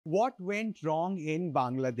What went wrong in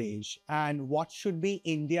Bangladesh and what should be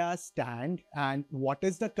India's stand and what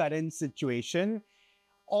is the current situation?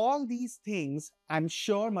 All these things, I'm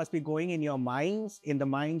sure, must be going in your minds, in the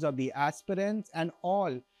minds of the aspirants and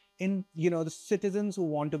all in, the citizens who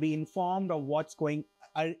want to be informed of what's going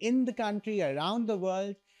in the country, around the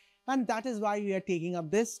world. And that is why we are taking up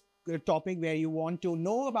this topic where you want to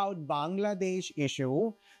know about Bangladesh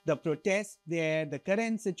issue, the protests there, the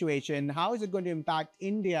current situation, how is it going to impact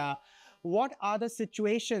India? What are the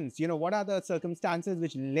situations, what are the circumstances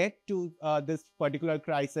which led to this particular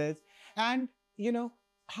crisis? And,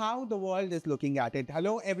 how the world is looking at it.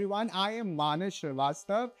 Hello, everyone. I am Manas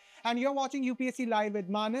Srivastava, and you're watching UPSC Live with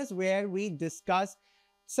Manas, where we discuss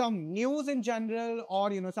some news in general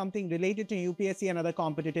or, something related to UPSC and other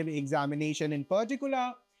competitive examination in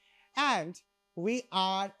particular. And we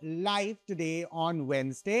are live today on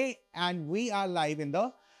Wednesday, and we are live in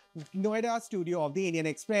the Noida studio of the Indian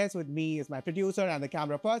Express. With me is my producer and the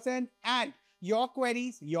camera person. And your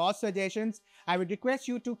queries, your suggestions, I would request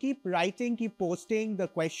you to keep writing, keep posting the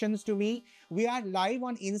questions to me. We are live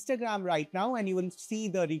on Instagram right now, and you will see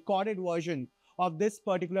the recorded version of this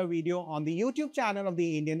particular video on the YouTube channel of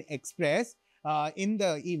the Indian Express in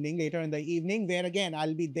the evening, later in the evening, where again,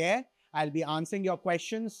 I'll be there. I'll be answering your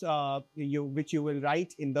questions, which you will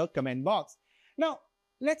write in the comment box. Now,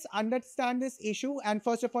 let's understand this issue. And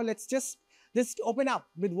first of all, let's just open up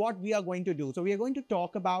with what we are going to do. So we are going to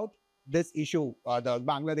talk about this issue, the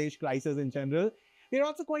Bangladesh crisis in general. We're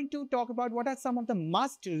also going to talk about what are some of the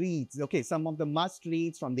must-reads, some of the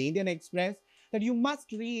must-reads from the Indian Express that you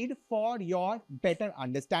must read for your better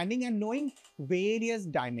understanding and knowing various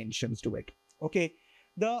dimensions to it,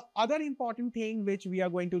 The other important thing which we are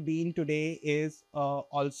going to deal today is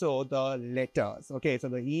also the letters, So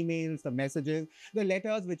the emails, the messages, the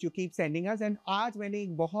letters which you keep sending us. And आज मैंने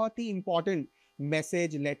एक बहुत ही important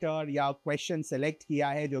message, letter या question select किया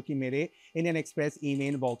है जो कि मेरे Indian Express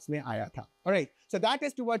email box में आया था. All right. So that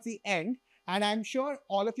is towards the end. And I'm sure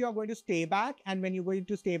all of you are going to stay back. And when you're going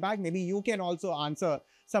to stay back, maybe you can also answer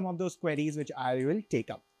some of those queries which I will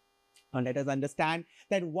take up. And let us understand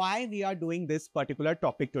that why we are doing this particular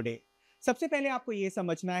topic today. सबसे पहले आपको ये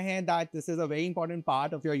समझना है that this is a very important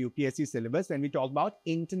part of your UPSC syllabus when we talk about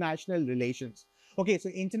international relations. So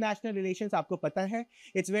international relations आपको पता है,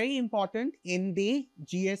 it's very important in the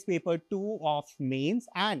GS paper 2 of mains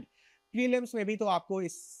and prelims में भी तो आपको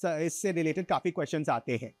इससे related काफी questions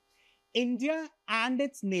आते हैं. India and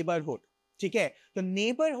its neighborhood, ठीक है? तो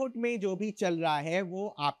neighborhood में जो भी चल रहा है वो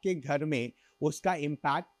आपके घर में उसका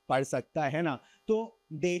impact पड़ सकता है ना. तो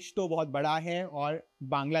देश तो बहुत बड़ा है और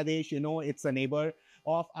Bangladesh it's a neighbor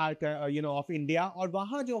of our of India, और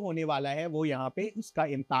वहाँ जो होने वाला है वो यहाँ पे उसका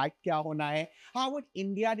impact क्या होना है, how would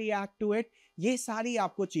India react to it, ये सारी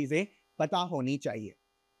आपको चीजें पता होनी चाहिए.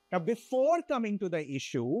 Now before coming to the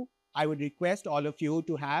issue, I would request all of you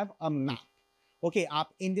to have a map. आप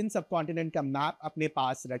Indian subcontinent का map अपने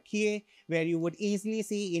पास रखिए where you would easily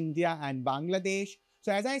see India and Bangladesh.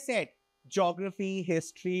 So as I said, geography,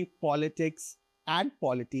 history, politics and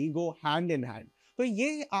polity go hand in hand. तो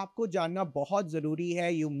ये आपको जानना बहुत ज़रूरी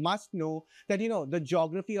है. You must know that, the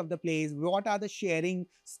geography of the place, what are the sharing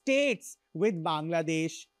states with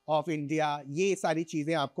Bangladesh of India, ये सारी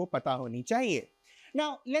चीज़ें आपको पता होनी चाहिए.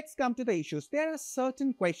 Now, let's come to the issues. There are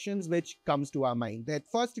certain questions which comes to our mind. That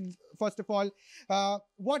first of all,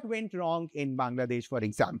 what went wrong in Bangladesh, for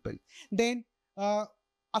example? Then,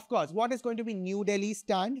 of course, what is going to be New Delhi's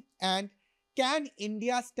stand? And can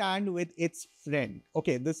India stand with its friend?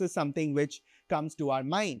 This is something which comes to our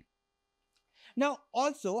mind. Now,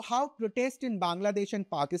 also, how protests in Bangladesh and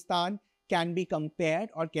Pakistan can be compared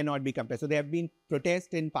or cannot be compared. So there have been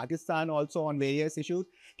protests in Pakistan also on various issues.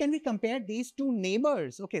 Can we compare these two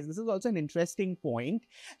neighbors? This is also an interesting point.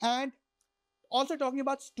 And also talking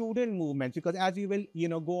about student movements, because as we will,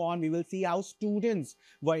 go on, we will see how students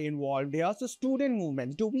were involved. There are also student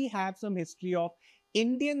movements. Do we have some history of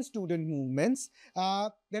Indian student movements?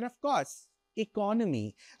 Then, of course,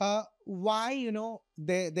 economy. Why,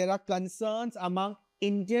 there are concerns among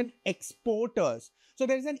Indian exporters. So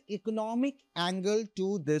there is an economic angle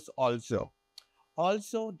to this also.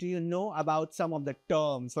 Also, do you know about some of the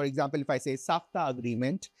terms? For example, if I say SAFTA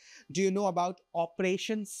agreement, do you know about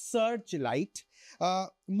Operation Searchlight,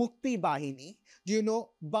 Mukti Bahini? Do you know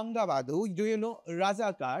Bangabadhu? Do you know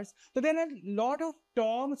Razakars? So there are a lot of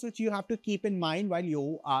terms which you have to keep in mind while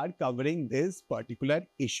you are covering this particular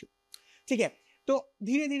issue. ठीक है? तो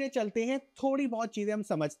धीरे धीरे चलते हैं, थोड़ी बहुत चीजें हम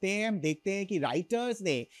समझते हैं, हम देखते हैं कि राइटर्स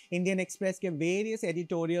ने इंडियन एक्सप्रेस के वेरियस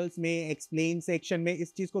एडिटोरियल्स में एक्सप्लेन सेक्शन में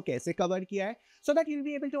इस चीज को कैसे कवर किया है, so that you'll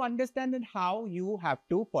be able to understand and how you have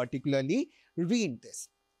to particularly read this.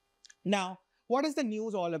 Now, what is the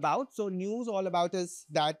news all about? So news all about is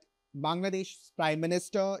that Bangladesh's Prime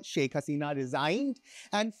Minister Sheikh Hasina resigned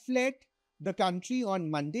and fled the country on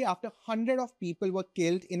Monday after hundreds of people were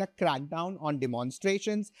killed in a crackdown on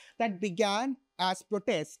demonstrations that began as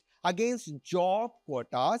protests against job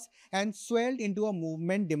quotas and swelled into a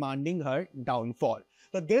movement demanding her downfall.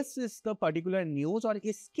 So this is the particular news और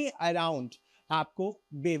इसके around आपको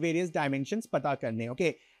various dimensions पता करने.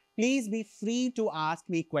 Okay, please be free to ask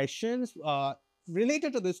me questions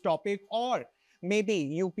related to this topic, or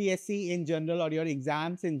maybe UPSC in general or your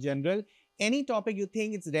exams in general. Any topic you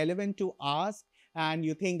think it's relevant to ask and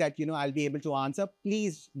you think that, I'll be able to answer,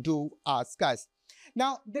 please do ask us.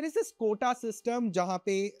 Now, there is this quota system jahan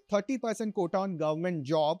pe 30% quota on government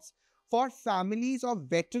jobs for families of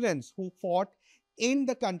veterans who fought in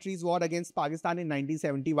the country's war against Pakistan in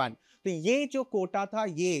 1971. तो ये जो कोटा था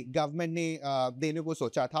ये government ने देने को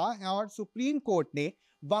सोचा था और सुप्रीम कोर्ट ने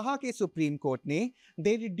वहां के सुप्रीम कोर्ट ने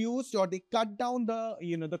they reduced or they cut down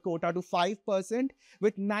the quota to 5%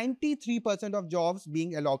 with 93% of jobs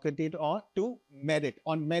being allocated on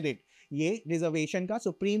merit. ये रिजर्वेशन का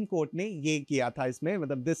सुप्रीम कोर्ट ने ये किया था इसमें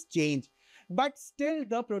मतलब this change, but still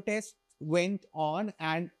the protest went on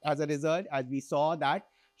and as a result as we saw that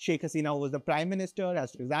Sheikh Hasina, who was the prime minister,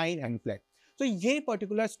 has resigned and fled. So ये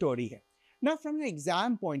particular story है. Now from an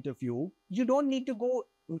exam point of view, you don't need to go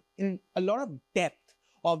in a lot of depth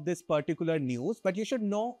of this particular news, but you should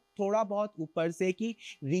know थोड़ा बहुत ऊपर से कि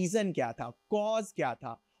reason क्या था, cause क्या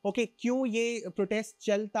था, okay, क्यों ये protest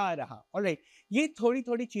चलता रहा, alright, ये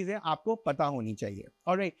थोड़ी चीजें आपको पता होनी चाहिए,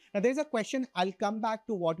 alright. Now there's a question, I'll come back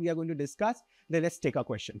to what we are going to discuss. Then let's take a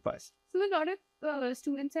question first. So a lot of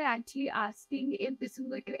students are actually asking if this is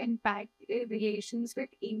going to impact relations with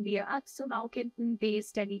India. So how can they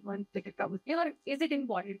study on the topic? Or is it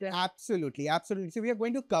important to them? Absolutely. So we are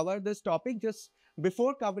going to cover this topic. Just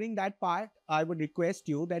before covering that part, I would request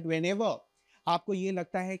you that whenever आपको ये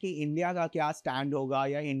लगता है कि India का क्या stand होगा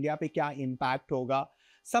या India पे क्या इम्पैक्ट होगा,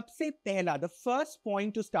 सबसे पहला the first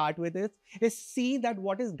point to start with is see that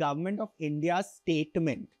what is government of India's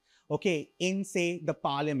statement, okay, in say the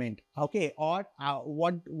parliament, okay, or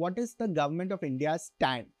what is the government of India's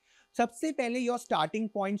stand. सबसे पहले your starting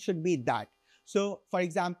point should be that. So, for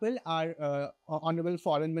example, our Honorable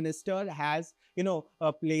Foreign Minister has,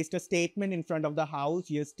 placed a statement in front of the House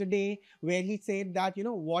yesterday where he said that,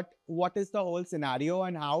 what is the whole scenario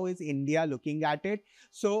and how is India looking at it.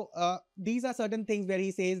 So, these are certain things where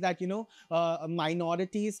he says that,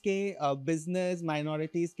 minorities ke business,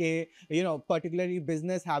 minorities ke, particularly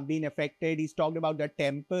business have been affected. He's talked about the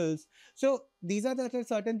temples. So, these are the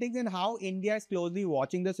certain things and how India is closely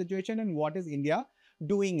watching the situation and what is India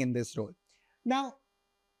doing in this role. Now,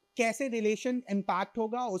 कैसे relation impact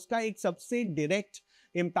होगा उसका एक सबसे direct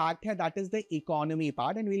impact है, that is the economy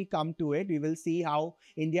part, and we'll come to it. We will see how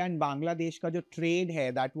India and Bangladesh का जो trade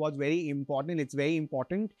है, that was very important, it's very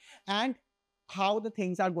important, and how the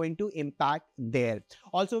things are going to impact there.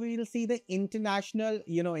 Also, we will see the international,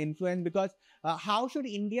 influence, because how should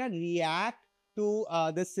India react to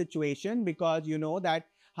this situation, because you know that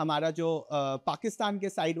हमारा जो पाकिस्तान के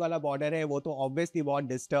side वाला border है वो तो obviously बहुत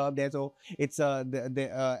disturbed है, so it's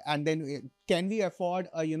and then can we afford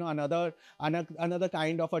another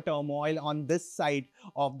kind of a turmoil on this side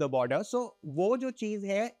of the border. So वो जो चीज़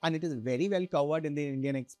है, and it is very well covered in the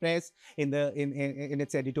Indian Express in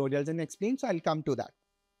its editorials and explained, so I'll come to that.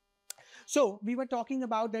 So we were talking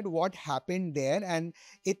about that what happened there, and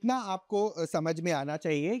इतना आपको समझ में आना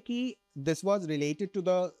चाहिए कि this was related to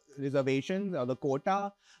the reservations or the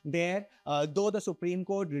quota there, though the Supreme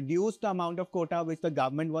Court reduced the amount of quota which the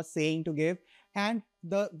government was saying to give, and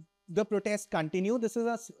the protests continue. This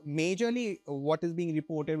is majorly what is being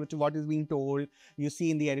reported, what is being told. You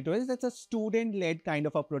see in the editorials, it's a student-led kind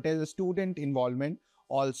of a protest, a student involvement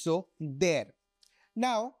also there.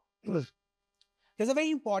 Now, there's a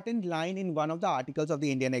very important line in one of the articles of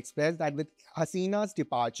the Indian Express that with Hasina's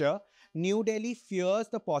departure, New Delhi fears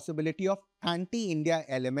the possibility of anti-India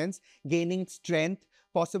elements gaining strength,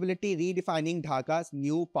 possibility redefining Dhaka's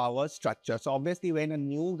new power structure. So obviously when a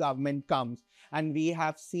new government comes, and we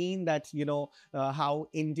have seen that, how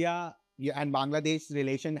India and Bangladesh's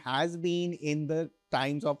relation has been in the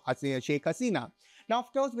times of Sheikh Hasina. Now,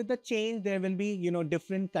 of course, with the change, there will be,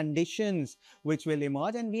 different conditions which will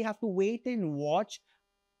emerge, and we have to wait and watch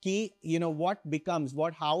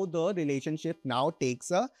how the relationship now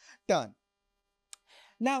takes a turn.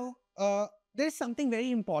 Now, there's something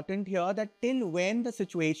very important here, that till when the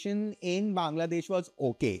situation in Bangladesh was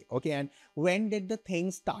okay, and when did the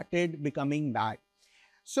things started becoming bad?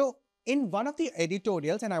 So, in one of the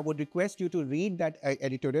editorials, and I would request you to read that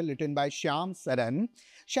editorial written by Shyam Saran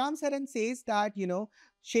says that,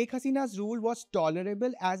 Sheikh Hasina's rule was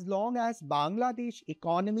tolerable as long as Bangladesh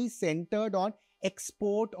economy centered on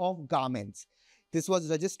export of garments. This was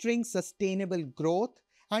registering sustainable growth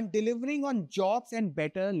and delivering on jobs and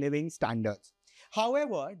better living standards.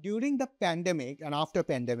 However, during the pandemic and after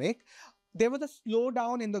pandemic, there was a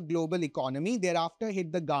slowdown in the global economy. Thereafter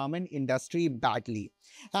hit the garment industry badly.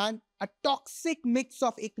 And a toxic mix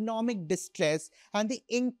of economic distress and the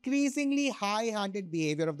increasingly high-handed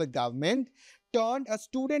behavior of the government turned a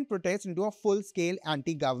student protest into a full-scale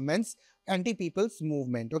anti-people's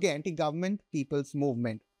movement. Okay, anti-government people's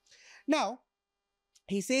movement. Now,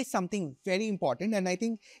 he says something very important, and I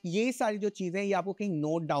think ये सारी जो चीजें ये आपको कहीं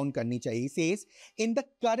note down करनी चाहिए. He says, in the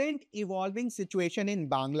current evolving situation in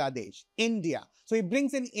Bangladesh, India. So he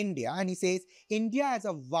brings in India and he says, India as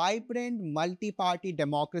a vibrant multi-party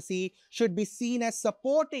democracy should be seen as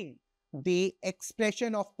supporting the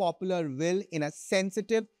expression of popular will in a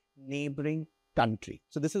sensitive neighboring country.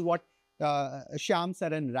 So this is what Shyam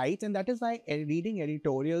Saran writes, and that is why reading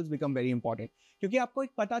editorials become very important. क्योंकि आपको एक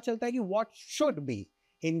पता चलता है कि what should be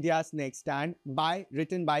India's next stand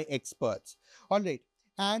written by experts. All right.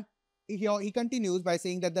 And he continues by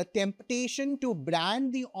saying that the temptation to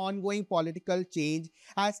brand the ongoing political change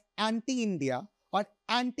as anti-India or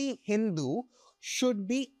anti-Hindu should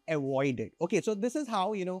be avoided. Okay, so this is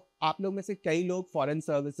how, आप लोग में से कई लोग foreign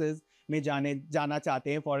services में जाना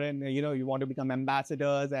चाहते हैं, foreign, you want to become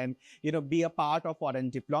ambassadors and, be a part of foreign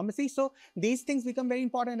diplomacy. So these things become very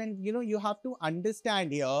important, and, you have to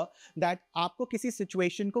understand here that आपको किसी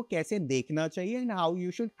situation को कैसे देखना चाहिए and how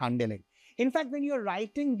you should handle it. In fact, when you're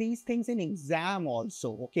writing these things in exam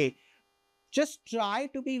also, okay, just try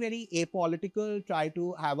to be very apolitical, try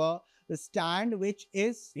to have a stand which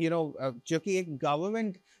is, जो कि एक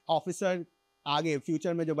government officer आगे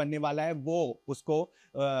future में जो बनने वाला है वो उसको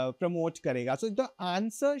प्रमोट करेगा. So the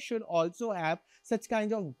answer should also have such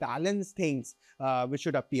kind of balanced things which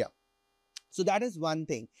should appear. So that is one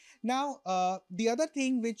thing. Now, the other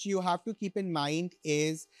thing which you have to keep in mind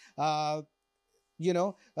is, it's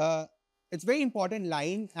very important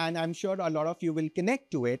line, and I'm sure a lot of you will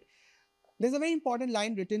connect to it. There's a very important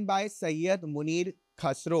line written by Sayyid Munir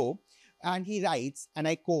Khasro, and he writes, and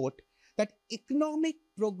I quote, that economic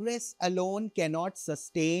progress alone cannot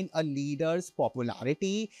sustain a leader's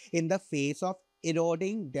popularity in the face of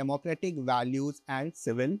eroding democratic values and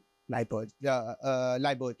civil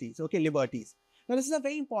liberties. Okay, liberties. Now, this is a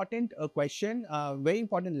very important question, very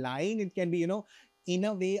important line. It can be, in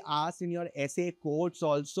a way asked in your essay quotes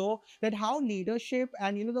also, that how leadership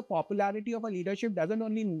and, the popularity of a leadership doesn't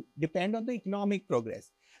only depend on the economic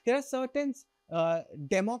progress. There are certain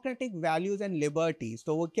democratic values and liberties.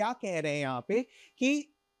 तो वो क्या कह रहे हैं यहाँ पे कि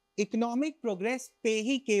economic progress पे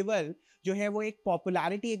ही केवल जो है वो एक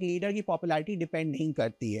पॉपुलैरिटी, एक लीडर की पॉपुलैरिटी डिपेंड नहीं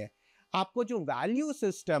करती है. आपको जो वैल्यू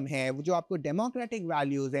सिस्टम है, वो जो आपको डेमोक्रेटिक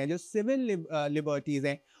वैल्यूज हैं, जो सिविल लिबर्टीज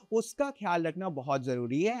हैं, उसका ख्याल रखना बहुत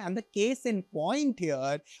जरूरी है. And the case in point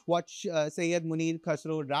here what Syed Munir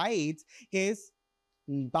खसरो rights is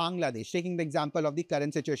Bangladesh, taking the example of the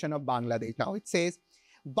current situation of Bangladesh. Now it says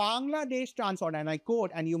Bangladesh transformed, and I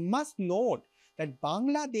quote, and you must note that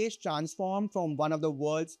Bangladesh transformed from one of the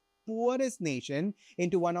world's poorest nation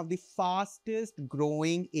into one of the fastest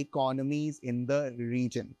growing economies in the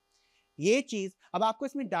region. ये चीज अब आपको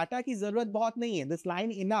इसमें data की जरूरत बहुत नहीं है. This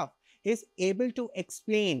line enough is able to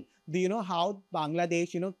explain the how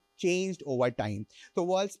Bangladesh changed over time. The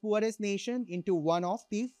world's poorest nation into one of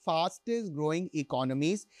the fastest growing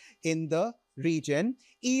economies in the region,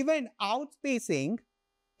 even outpacing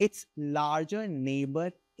its larger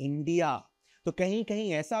neighbor India. तो कहीं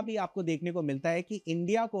कहीं ऐसा भी आपको देखने को मिलता है कि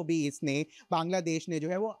इंडिया को भी इसने, बांग्लादेश ने जो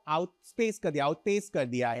है वो आउटपेस कर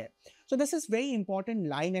दिया है. So this is very important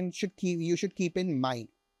line and you should keep in mind.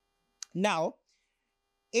 Now,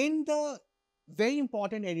 in the very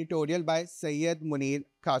important editorial by Sayyid Munir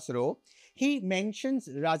Khasro, he mentions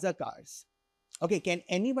Razakars. Okay, can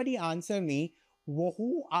anybody answer me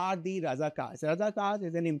who are the Razakars? Razakars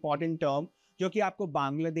is an important term जो कि आपको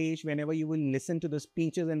Bangladesh, whenever you will listen to the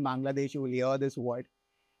speeches in Bangladesh, you will hear this word.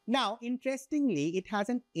 Now, interestingly, it has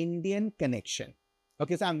an Indian connection.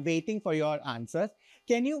 Okay, so I'm waiting for your answers.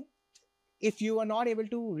 Can you, if you are not able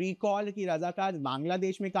to recall कि Razakars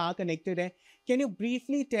Bangladesh में कहाँ connected है, can you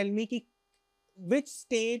briefly tell me कि which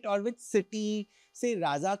state or which city से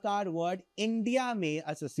Razakar word India में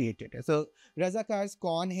associated है? So Razakars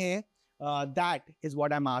कौन है? That is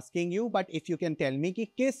what I'm asking you. But if you can tell me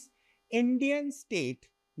कि किस Indian state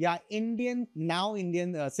या Indian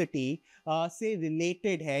city से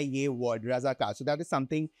related है ये word Razakar. So that is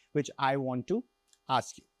something which I want to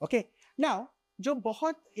ask you. Okay. Now, जो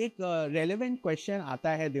बहुत एक relevant question आता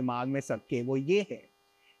है दिमाग में सबके वो ये है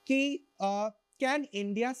कि can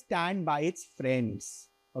India stand by its friends?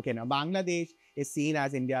 Okay, now Bangladesh is seen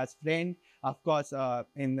as India's friend. Of course,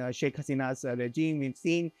 in Sheikh Hasina's regime, we've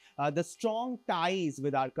seen the strong ties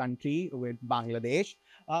with our country, with Bangladesh.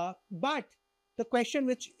 But the question,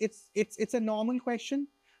 which it's a normal question,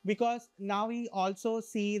 because now we also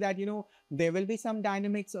see that there will be some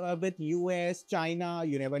dynamics with US, China.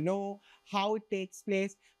 You never know how it takes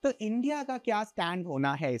place. So India का क्या stand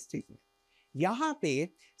होना है इस चीज में? यहाँ पे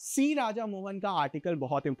C. Raja Mohan का article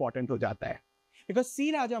बहुत important हो जाता है. Because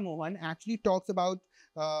C. Raja Mohan actually talks about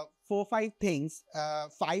 4-5 things,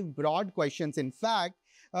 5 broad questions, in fact,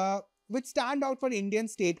 which stand out for Indian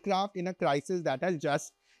statecraft in a crisis that has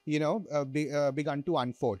just, begun to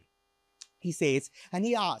unfold. He says, and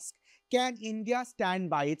he asks, can India stand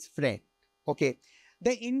by its friend? Okay.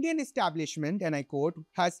 The Indian establishment, and I quote,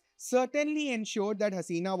 has certainly ensured that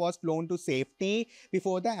Hasina was flown to safety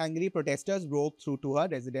before the angry protesters broke through to her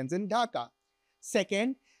residence in Dhaka.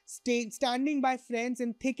 Second, standing by friends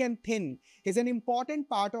in thick and thin is an important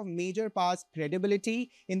part of major powers' credibility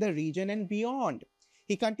in the region and beyond.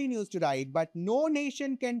 He continues to write, but no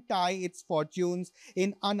nation can tie its fortunes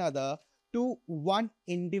in another to one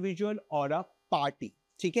individual or a party.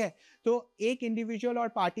 ठीक है, तो एक individual और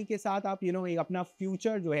party के साथ आप एक अपना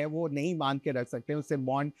फ्यूचर जो है वो नहीं बांध के रख सकते, उससे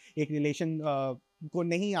बॉन्ड एक रिलेशन को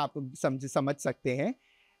नहीं आप समझ सकते हैं.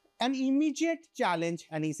 An immediate challenge,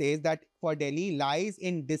 and he says that for Delhi lies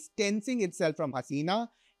in distancing itself from Hasina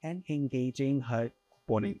and engaging her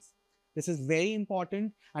opponents. This is very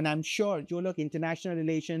important, and I'm sure जो लोग international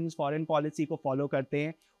relations, foreign policy को follow करते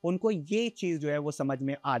हैं, उनको ये चीज़ जो है वो समझ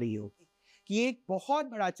में आ रही होगी कि ये एक बहुत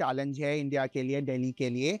बड़ा चैलेंज है इंडिया के लिए, दिल्ली के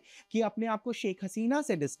लिए, कि अपने आप को शेख हसीना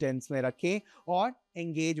से डिस्टेंस में रखें और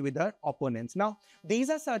engage with her opponents. Now, these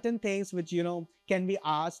are certain things which can be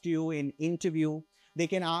asked you in interview. They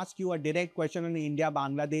can ask you a direct question on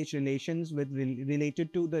India-Bangladesh relations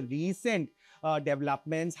related to the recent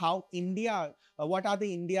developments. How India, what are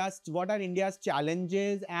India's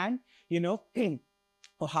challenges, and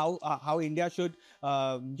how India should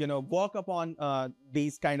work upon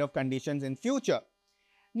these kind of conditions in future.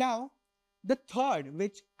 Now, the third,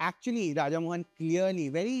 which actually Raja Mohan clearly,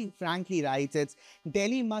 very frankly writes, it's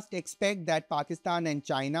Delhi must expect that Pakistan and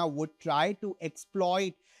China would try to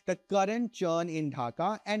exploit the current churn in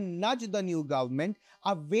Dhaka and nudge the new government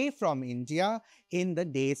away from India in the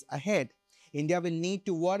days ahead. India will need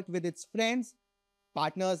to work with its friends,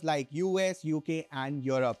 partners like US, UK and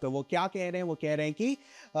Europe. तो वो क्या कह रहे हैं? वो कह रहे हैं कि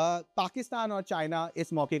पाकिस्तान और चाइना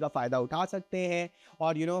इस मौके का फ़ायदा उठा सकते हैं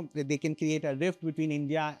और they can create a rift between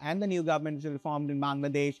India and the new government which is formed in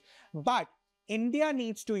Bangladesh. But India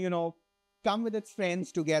needs to come with its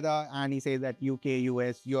friends together, and he says that UK,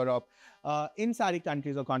 US, Europe, in सारी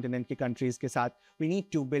countries or continent के countries के साथ we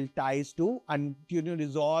need to build ties to and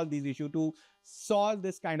resolve these issues to solve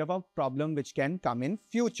this kind of a problem which can come in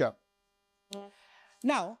future.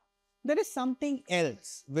 Now, there is something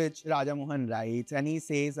else which Raja Mohan writes, and he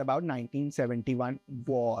says about 1971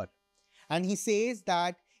 war. And he says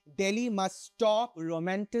that Delhi must stop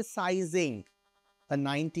romanticizing the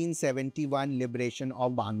 1971 liberation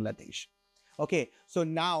of Bangladesh. Okay, so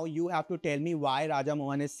now you have to tell me why Raja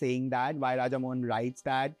Mohan is saying that, why Raja Mohan writes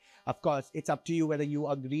that. Of course, it's up to you whether you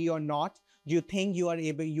agree or not. Do you think you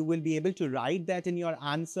will be able to write that in your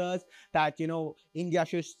answers, that India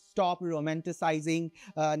should stop romanticizing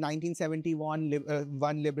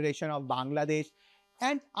 1971 liberation of Bangladesh?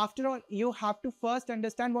 And after all, you have to first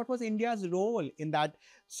understand what was India's role in that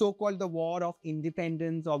so-called the war of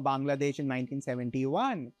independence of Bangladesh in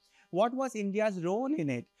 1971. What was India's role in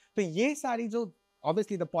it? So ye sari jo,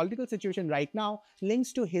 obviously the political situation right now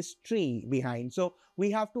links to history behind. So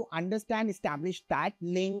we have to understand, establish that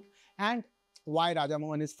link, and why Raja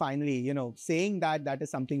Mohan is finally, saying that is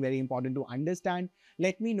something very important to understand.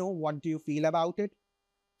 Let me know, what do you feel about it?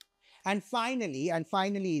 And finally,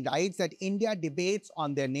 he writes that India debates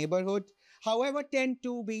on their neighborhood, however, tend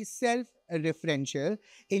to be self-referential.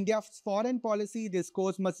 India's foreign policy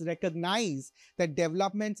discourse must recognize that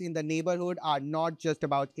developments in the neighborhood are not just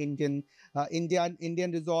about Indian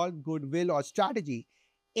resolve, goodwill or strategy.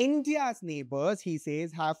 India's neighbors, he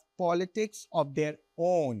says, have politics of their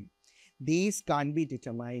own. These can't be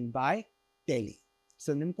determined by Delhi. It's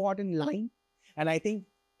an important line. And I think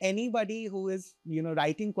anybody who is,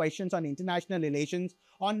 writing questions on international relations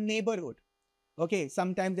on neighborhood, okay,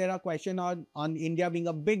 sometimes there are questions on India being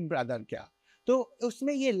a big brother. Kya? तो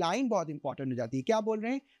उसमें ये line बहुत important हो जाती है. क्या बोल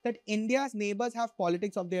रहे हैं? That India's neighbours have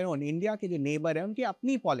politics of their own. India के जो नेबर है उनकी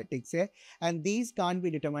अपनी पॉलिटिक्स है, and these can't be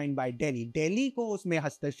determined by Delhi. Delhi को उसमें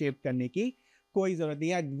हस्तक्षेप करने की कोई जरूरत नहीं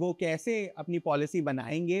है. वो कैसे अपनी पॉलिसी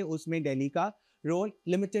बनाएंगे उसमें दिल्ली का रोल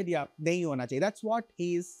लिमिटेड या नहीं होना चाहिए. That's what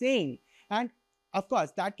he is saying. And of course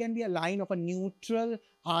that can be a line of a neutral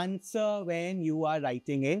answer when you are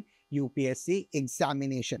writing in UPSC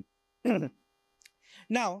examination.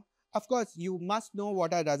 Now, of course, you must know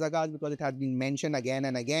what are razakars because it has been mentioned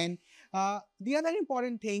again and again. The other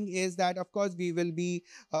important thing is that, of course, you will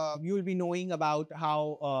be knowing about how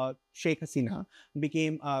Sheikh Hasina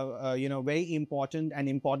became, very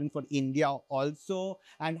important for India also,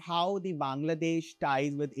 and how the Bangladesh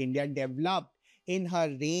ties with India developed. In her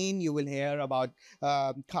reign, you will hear about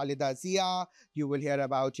Khalida Zia. You will hear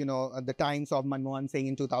about, the times of Manmohan Singh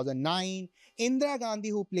in 2009. Indira Gandhi,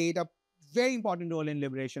 who played a very important role in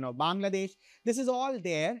liberation of Bangladesh. This is all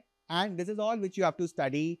there, and this is all which you have to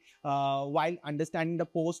study while understanding the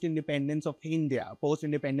post-independence of India,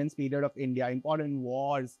 post-independence period of India, important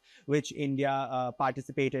wars which India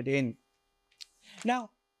participated in. Now,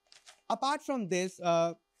 apart from this,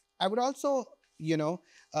 I would also,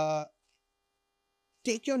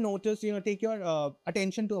 take your notice, take your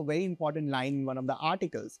attention to a very important line in one of the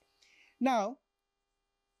articles. Now,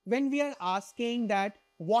 when we are asking that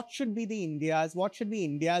what should be India's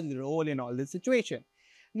role in all this situation?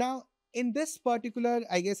 Now, in this particular,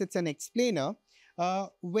 I guess it's an explainer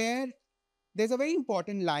where there's a very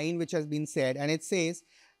important line which has been said, and it says,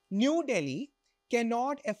 New Delhi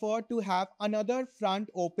cannot afford to have another front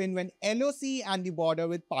open when LOC and the border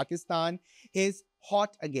with Pakistan is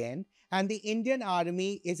hot again, and the Indian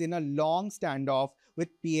army is in a long standoff with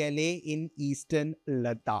PLA in eastern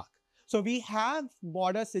Ladakh. So we have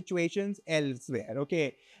border situations elsewhere,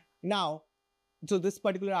 okay? Now, so this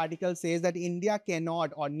particular article says that India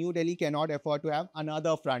cannot, or New Delhi cannot afford to have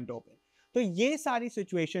another front open. तो ये सारी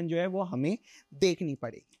situation जो है वो हमें देखनी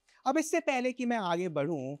पड़ेगी. अब इससे पहले कि मैं आगे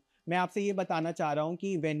बढ़ूं, मैं आपसे ये बताना चाह रहा हूं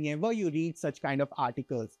कि whenever you read such kind of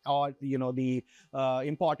articles or the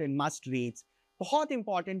important must reads, बहुत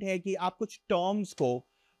इंपॉर्टेंट है कि आप कुछ टर्म्स को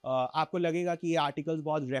आपको लगेगा कि ये आर्टिकल्स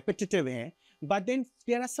बहुत रेपिटेटिव हैं, but then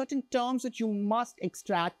there are certain terms that you must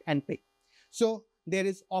extract and pick. So there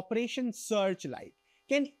is Operation Searchlight.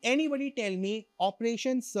 Can anybody tell me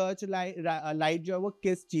Operation Searchlight जो है वो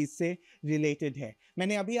किस चीज से रिलेटेड है?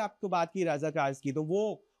 मैंने अभी आपको बात की रजाकार्स की, तो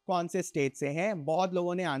वो कौन से स्टेट से है? बहुत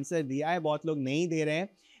लोगों ने आंसर दिया है, बहुत लोग नहीं दे रहे हैं.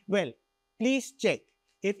 Well, please check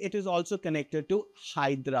if it is also connected to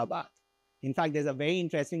Hyderabad. In fact, there's a very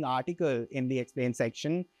interesting article in the explain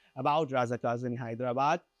section about razakars in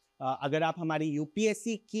Hyderabad. अगर आप हमारी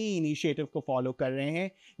UPSC की इनिशिएटिव को फॉलो कर रहे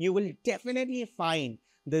हैं, you will definitely find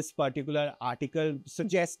this particular article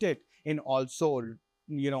suggested in also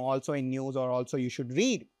in news, or also you should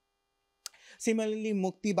read. Similarly,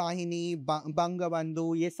 Mukti Bahini,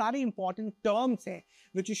 Bangabandhu, ये सारे important terms हैं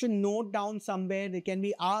which you should note down somewhere. They can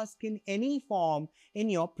be asked in any form in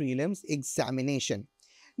your prelims examination.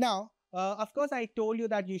 Now, of course, I told you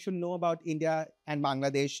that you should know about India and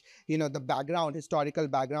Bangladesh, the background, historical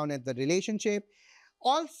background and the relationship.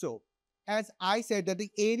 Also, as I said, that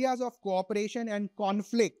the areas of cooperation and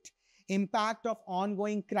conflict, impact of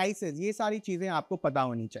ongoing crisis, ये सारी चीजें आपको पता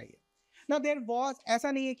होनी चाहिए. Now, there was,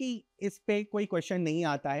 ऐसा नहीं है कि इस पे कोई क्वेश्चन नहीं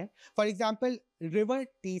आता है. फॉर एग्जाम्पल रिवर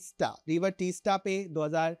टीस्टा पे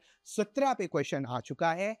 2017 पे क्वेश्चन आ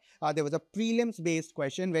चुका है. There was a prelims based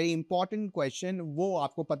question, very important question. वो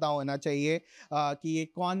आपको पता होना चाहिए कि ये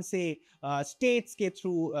कौन से स्टेट्स के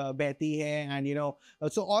थ्रू बहती है, and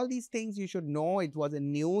so all these things you should know. It was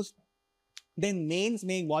in news. Then mains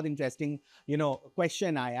में एक बहुत interesting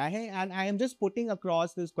question आया है, and I am just putting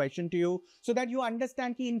across this question to you so that you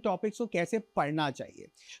understand कि इन topics को कैसे पढ़ना चाहिए.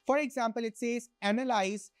 For example, it says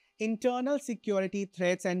analyze internal security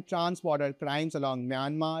threats and trans-border crimes along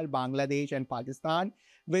Myanmar, Bangladesh and Pakistan,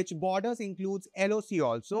 which borders includes LOC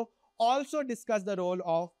also. Also discuss the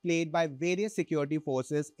role played by various security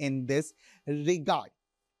forces in this regard.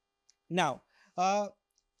 Now,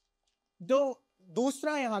 though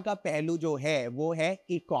दूसरा यहाँ का पहलू जो है वो है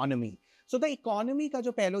economy. So the economy का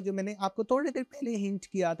जो पहलू, जो मैंने आपको थोड़ी देर पहले हिंट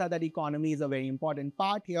किया था, that economy is a very important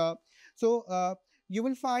part here. So you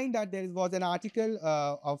will find that there was an article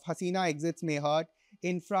of Hasina exits Meerut,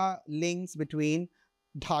 infra links between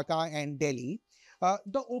Dhaka and Delhi.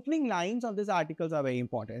 The opening lines of these articles are very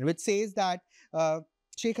important, which says that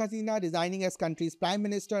Sheikh Hasina resigning as country's prime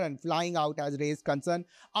minister and flying out has raised concern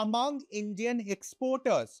among Indian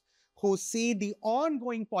exporters who see the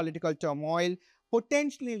ongoing political turmoil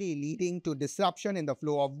potentially leading to disruption in the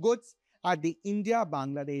flow of goods at the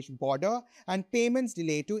India-Bangladesh border and payments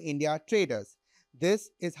delayed to India traders. This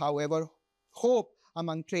is, however, hope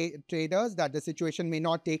among traders that the situation may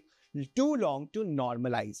not take too long to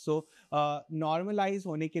normalize. So, normalize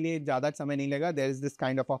होने के लिए ज़्यादा समय नहीं लगा. There is this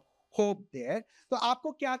kind of a hope there. तो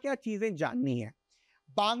आपको क्या-क्या चीज़ें जाननी है?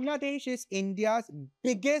 Bangladesh is India's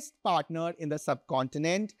biggest partner in the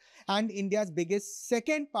subcontinent and India's biggest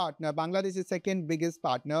second partner. Bangladesh is second biggest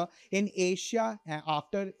partner in Asia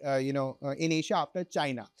after, in Asia after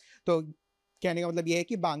China. तो कहने का मतलब ये है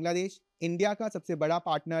कि बांग्लादेश इंडिया का सबसे बड़ा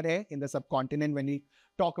पार्टनर है in the subcontinent when we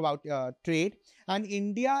talk about trade, and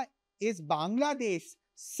India is Bangladesh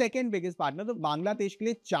second biggest partner. तो बांग्लादेश के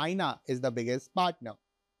लिए China is the biggest partner.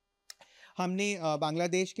 हमने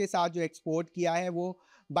बांग्लादेश के साथ जो एक्सपोर्ट किया है वो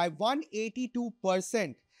बाय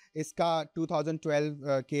 182% इसका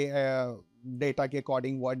 2012 के डेटा के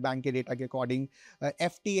अकॉर्डिंग, वर्ल्ड बैंक के डेटा के अकॉर्डिंग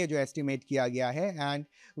FTA जो एस्टिमेट किया गया है, and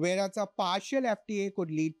whereas a partial FTA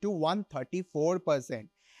could lead to 134%.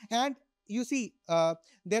 And you see,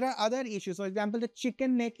 there are other issues. For example, the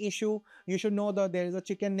chicken neck issue. You should know that there is a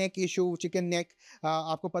chicken neck issue. Chicken neck,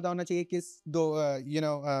 आपको पता होना चाहिए किस दो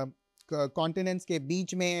continents के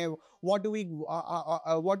बीच में है. What do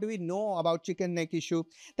we know about chicken neck issue?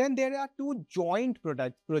 Then there are two joint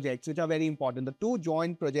projects which are very important. The two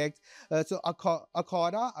joint projects, so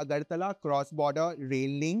Akhora Agartala cross-border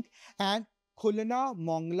rail link and Khulna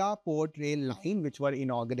Mongla port rail line, which were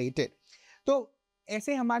inaugurated. तो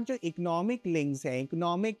ऐसे हमारे जो economic links हैं,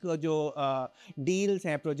 economic जो deals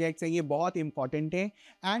हैं, projects हैं, ये बहुत इंपॉर्टेंट हैं,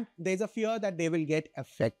 and there is a fear that they will get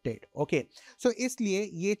affected. Okay, सो इसलिए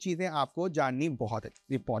ये चीज़ें आपको जाननी बहुत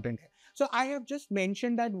इंपॉर्टेंट है. सो I have just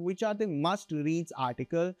mention that which are the must reads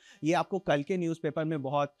article. ये आपको कल के न्यूज़पेपर में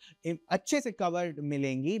बहुत अच्छे से कवर्ड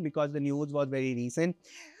मिलेंगी because the news was very recent.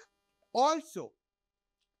 Also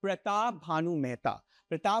Pratap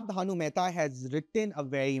Bhanu Mehta has written a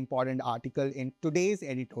very important article in today's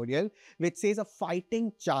editorial which says a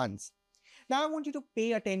fighting chance. Now I want you to pay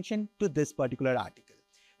attention to this particular article.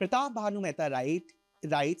 Pratap Bhanu Mehta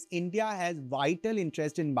writes, India has vital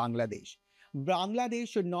interest in Bangladesh. Bangladesh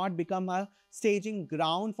should not become a staging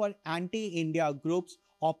ground for anti-India groups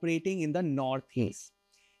operating in the northeast.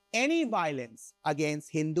 Any violence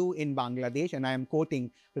against Hindu in Bangladesh, and I am quoting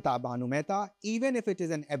Pratap Bhanu Mehta, even if it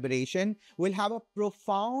is an aberration, will have a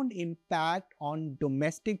profound impact on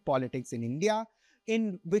domestic politics in India,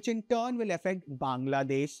 which in turn will affect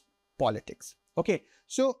Bangladesh politics. Okay,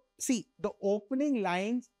 so see, the opening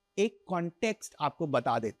lines एक context आपको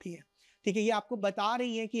बता देती है. ठीक है, ये आपको बता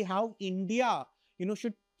रही है कि how India,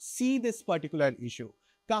 should see this particular issue.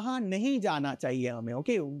 कहाँ नहीं जाना चाहिए हमें.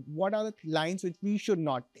 Okay, what are the lines which we should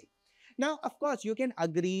not take? Now, of course, you can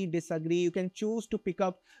agree, disagree, you can choose to pick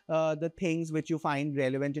up the things which you find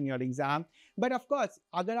relevant in your exam. But of course,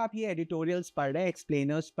 अगर आप ये editorials पढ़ रहे हैं,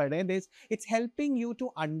 explainers पढ़ रहे हैं, it's helping you to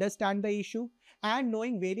understand the issue and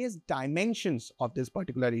knowing various dimensions of this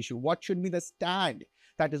particular issue. What should be the stand?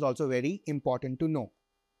 That is also very important to know.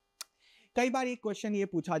 कई बार एक क्वेश्चन ये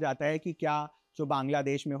पूछा जाता है कि क्या जो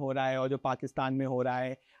बांग्लादेश में हो रहा है और जो पाकिस्तान में हो रहा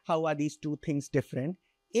है, how are these two things different.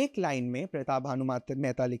 एक लाइन में प्रताप भानु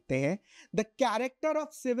मेहता लिखते हैं, the character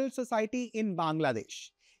of civil society in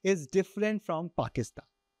Bangladesh is different from Pakistan.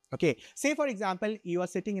 Okay, से for example you are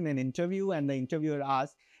sitting in an interview and the interviewer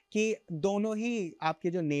ask कि दोनों ही आपके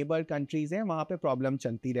जो नेबर कंट्रीज हैं वहाँ पे प्रॉब्लम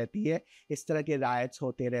चलती रहती है, इस तरह के रायट्स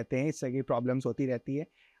होते रहते हैं, इस तरह की प्रॉब्लम्स होती रहती है,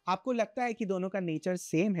 आपको लगता है कि दोनों का नेचर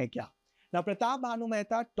सेम है क्या? Now, Pratap Bhanu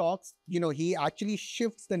Mehta talks, he actually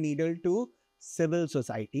shifts the needle to civil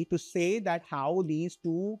society to say that how these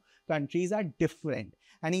two countries are different.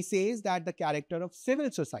 And he says that the character of civil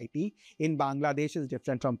society in Bangladesh is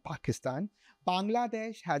different from Pakistan.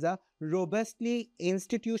 Bangladesh has a robustly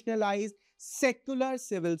institutionalized secular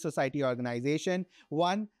civil society organization.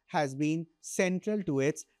 One has been central to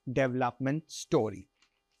its development story.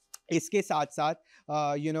 इसके साथ साथ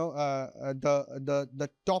the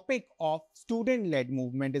topic of student led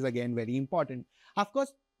movement is again very important. Of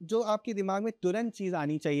course, जो आपके दिमाग में तुरंत चीज़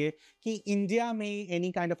आनी चाहिए कि इंडिया में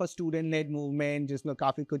any kind of a student led movement जिसमें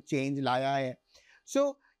काफ़ी कुछ चेंज लाया है.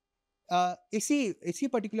 So इसी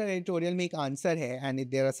particular editorial में एक आंसर है, and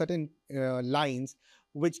there are certain lines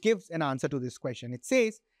which gives an answer to this question. It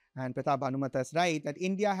says, and Pratap Bhanu Mehta is right, that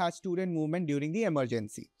India has student movement during the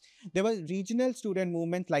emergency. There was regional student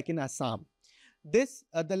movement like in Assam.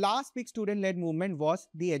 The last big student-led movement was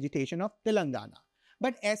the agitation of Telangana.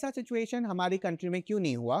 But ऐसा situation हमारी country में क्यों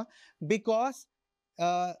नहीं हुआ? Because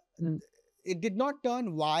it did not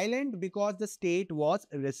turn violent because the state was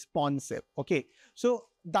responsive. Okay, so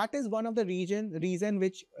that is one of the reason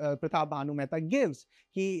which Pratap Bhanu Mehta gives.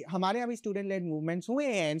 कि हमारे यहाँ भी student-led movements हुए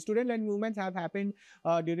हैं, and student-led movements have happened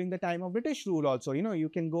during the time of British rule also. You know, you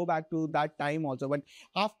can go back to that time also. But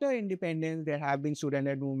after independence, there have been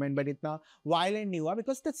student-led movement, but itna violent नहीं हुआ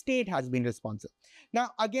because the state has been responsible.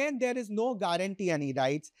 Now, again, there is no guarantee any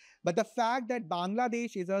rights, but the fact that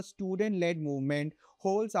Bangladesh is a student-led movement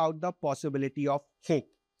holds out the possibility of hope,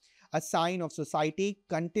 a sign of society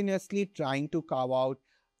continuously trying to carve out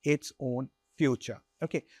its own future.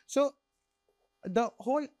 Okay, so the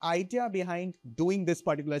whole idea behind doing this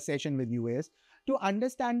particular session with you is to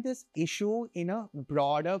understand this issue in a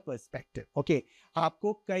broader perspective. Okay,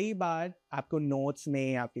 आपको कई बार आपको notes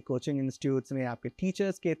में, आपके coaching institutes में, आपके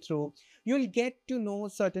teachers के through, you'll get to know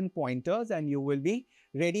certain pointers and you will be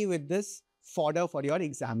ready with this fodder for your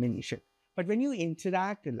examination. But when you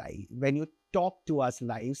interact live, when you talk to us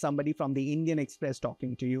live, somebody from the Indian Express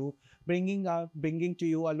talking to you, bringing to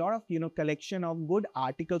you a lot of collection of good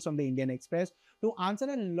articles from the Indian Express to answer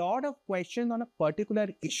a lot of questions on a particular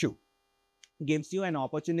issue, gives you an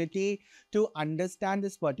opportunity to understand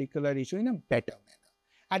this particular issue in a better manner.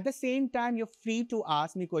 At the same time, you're free to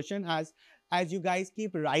ask me questions as you guys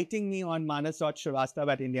keep writing me on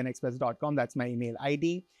manas.srivastava@indianexpress.com. That's my email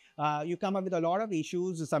ID. You come up with a lot of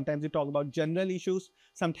issues. Sometimes you talk about general issues.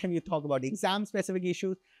 Sometimes you talk about exam-specific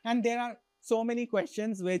issues. And there are so many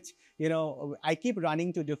questions which, I keep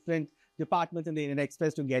running to different departments in the Indian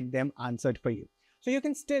Express to get them answered for you. So you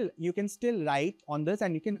can still write on this,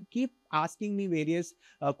 and you can keep asking me various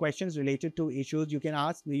questions related to issues. You can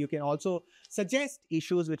ask me, you can also suggest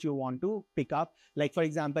issues which you want to pick up. Like, for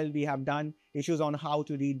example, we have done issues on how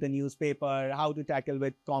to read the newspaper, how to tackle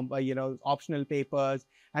with optional papers,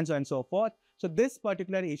 and so on and so forth. So this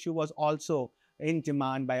particular issue was also in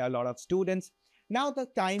demand by a lot of students. Now the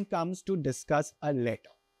time comes to discuss a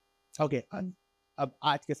letter. Okay. अब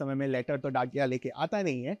आज के समय में letter तो डाकिया लेके आता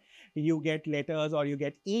नहीं है. You get letters or you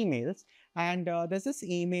get emails, and there's this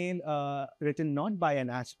email written not by an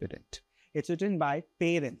aspirant. It's written by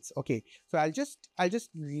parents. Okay, so I'll just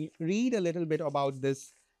read a little bit about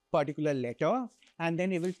this particular letter, and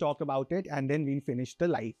then we will talk about it, and then we'll finish the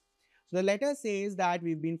live. So the letter says that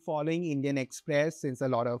we've been following Indian Express since a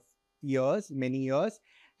lot of years, many years.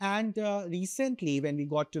 And recently, when we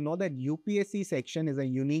got to know that UPSC section is a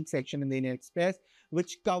unique section in the Indian Express,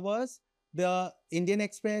 which covers the Indian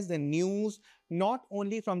Express, the news, not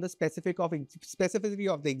only from the specificity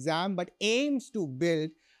of the exam, but aims to build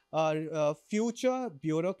future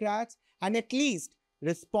bureaucrats and at least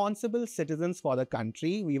responsible citizens for the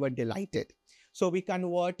country, we were delighted. So we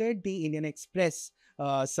converted the Indian Express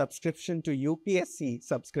subscription to UPSC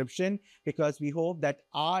subscription because we hope that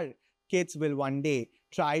our kids will one day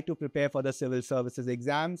try to prepare for the civil services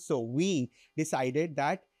exam. So we decided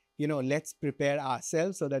that, let's prepare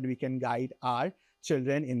ourselves so that we can guide our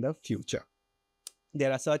children in the future.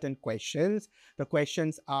 There are certain questions. The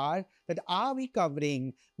questions are that, are we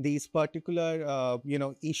covering these particular,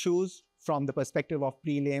 issues from the perspective of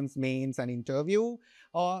prelims, mains, and interview?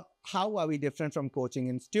 Or how are we different from coaching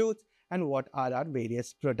institutes? And what are our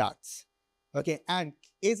various products? Okay, and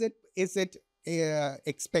is it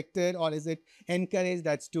expected, or is it encouraged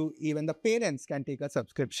that even the parents can take a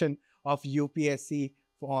subscription of UPSC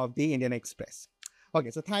of the Indian Express?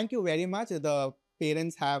 Okay, so thank you very much. The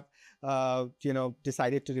parents have,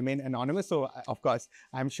 decided to remain anonymous. So, of course,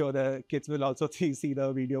 I'm sure the kids will also see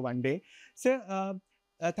the video one day. So,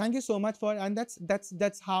 thank you so much and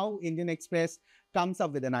that's how Indian Express comes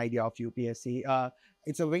up with an idea of UPSC.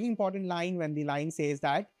 It's a very important line when the line says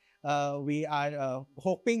that we are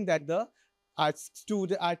hoping that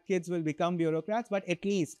our kids will become bureaucrats, but at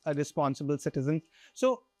least a responsible citizen.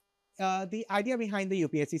 So the idea behind the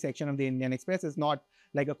UPSC section of the Indian Express is not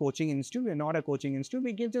like a coaching institute. We're not a coaching institute.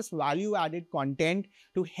 We give just value-added content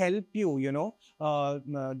to help you,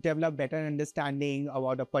 develop better understanding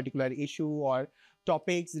about a particular issue or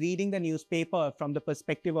topics, reading the newspaper from the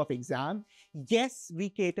perspective of exam. Yes, we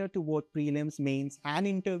cater to both prelims, mains, and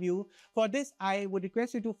interview. For this, I would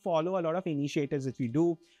request you to follow a lot of initiatives that we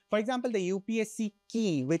do. For example, the UPSC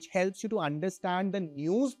Key, which helps you to understand the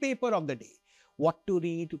newspaper of the day. What to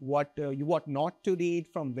read, what not to read,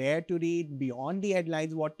 from where to read, beyond the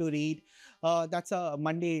headlines, what to read. That's a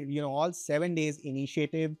Monday, all 7 days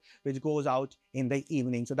initiative, which goes out in the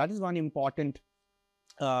evening. So that is one important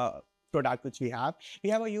product which we have. We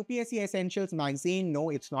have a UPSC Essentials magazine. No,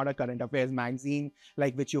 it's not a current affairs magazine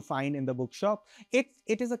like which you find in the bookshop. It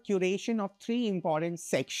is a curation of 3 important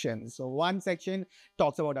sections. So one section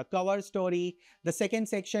talks about a cover story. The second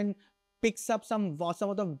section picks up some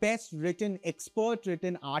of the best written, expert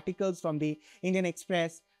written articles from the Indian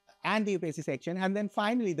Express. and the UPSC section. And then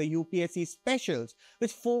finally, the UPSC Specials,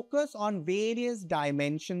 which focus on various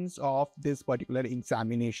dimensions of this particular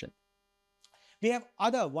examination. We have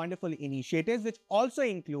other wonderful initiatives, which also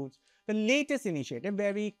includes the latest initiative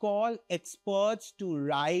where we call experts to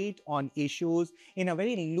write on issues in a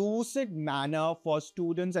very lucid manner for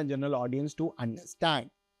students and general audience to understand.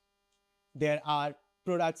 There are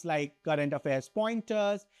products like current affairs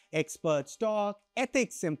pointers, experts talk,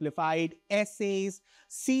 ethics simplified, essays,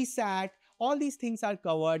 CSAT. All these things are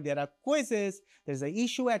covered. There are quizzes. There's an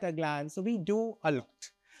issue at a glance. So we do a lot.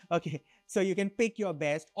 Okay, so you can pick your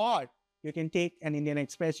best, or you can take an Indian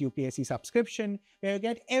Express UPSC subscription where you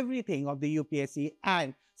get everything of the UPSC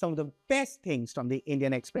and some of the best things from the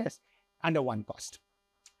Indian Express under one cost.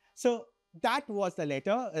 So that was the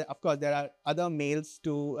letter. Of course, there are other mails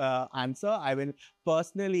to answer. I will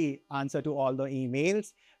personally answer to all the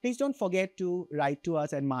emails. Please don't forget to write to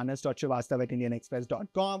us at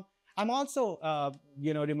manas.srivastava@indianexpress.com. I'm also,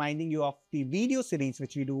 reminding you of the video series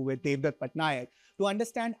which we do with Devdutt Patnaik to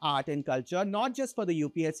understand art and culture, not just for the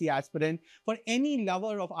UPSC aspirant, for any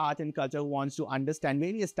lover of art and culture who wants to understand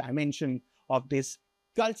various dimensions of this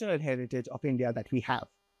cultural heritage of India that we have.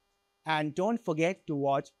 And don't forget to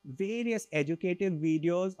watch various educative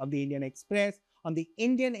videos of the Indian Express on the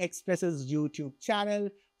Indian Express's YouTube channel.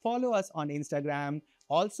 Follow us on Instagram.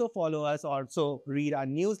 Also follow us, also read our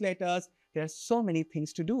newsletters. There are so many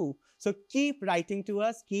things to do. So keep writing to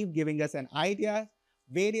us, keep giving us an idea,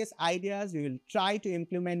 various ideas. We will try to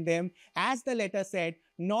implement them, as the letter said,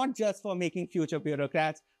 not just for making future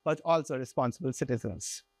bureaucrats, but also responsible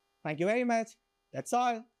citizens. Thank you very much. That's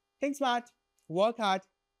all. Think smart, work hard,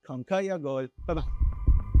 conquer your goal. Bye-bye.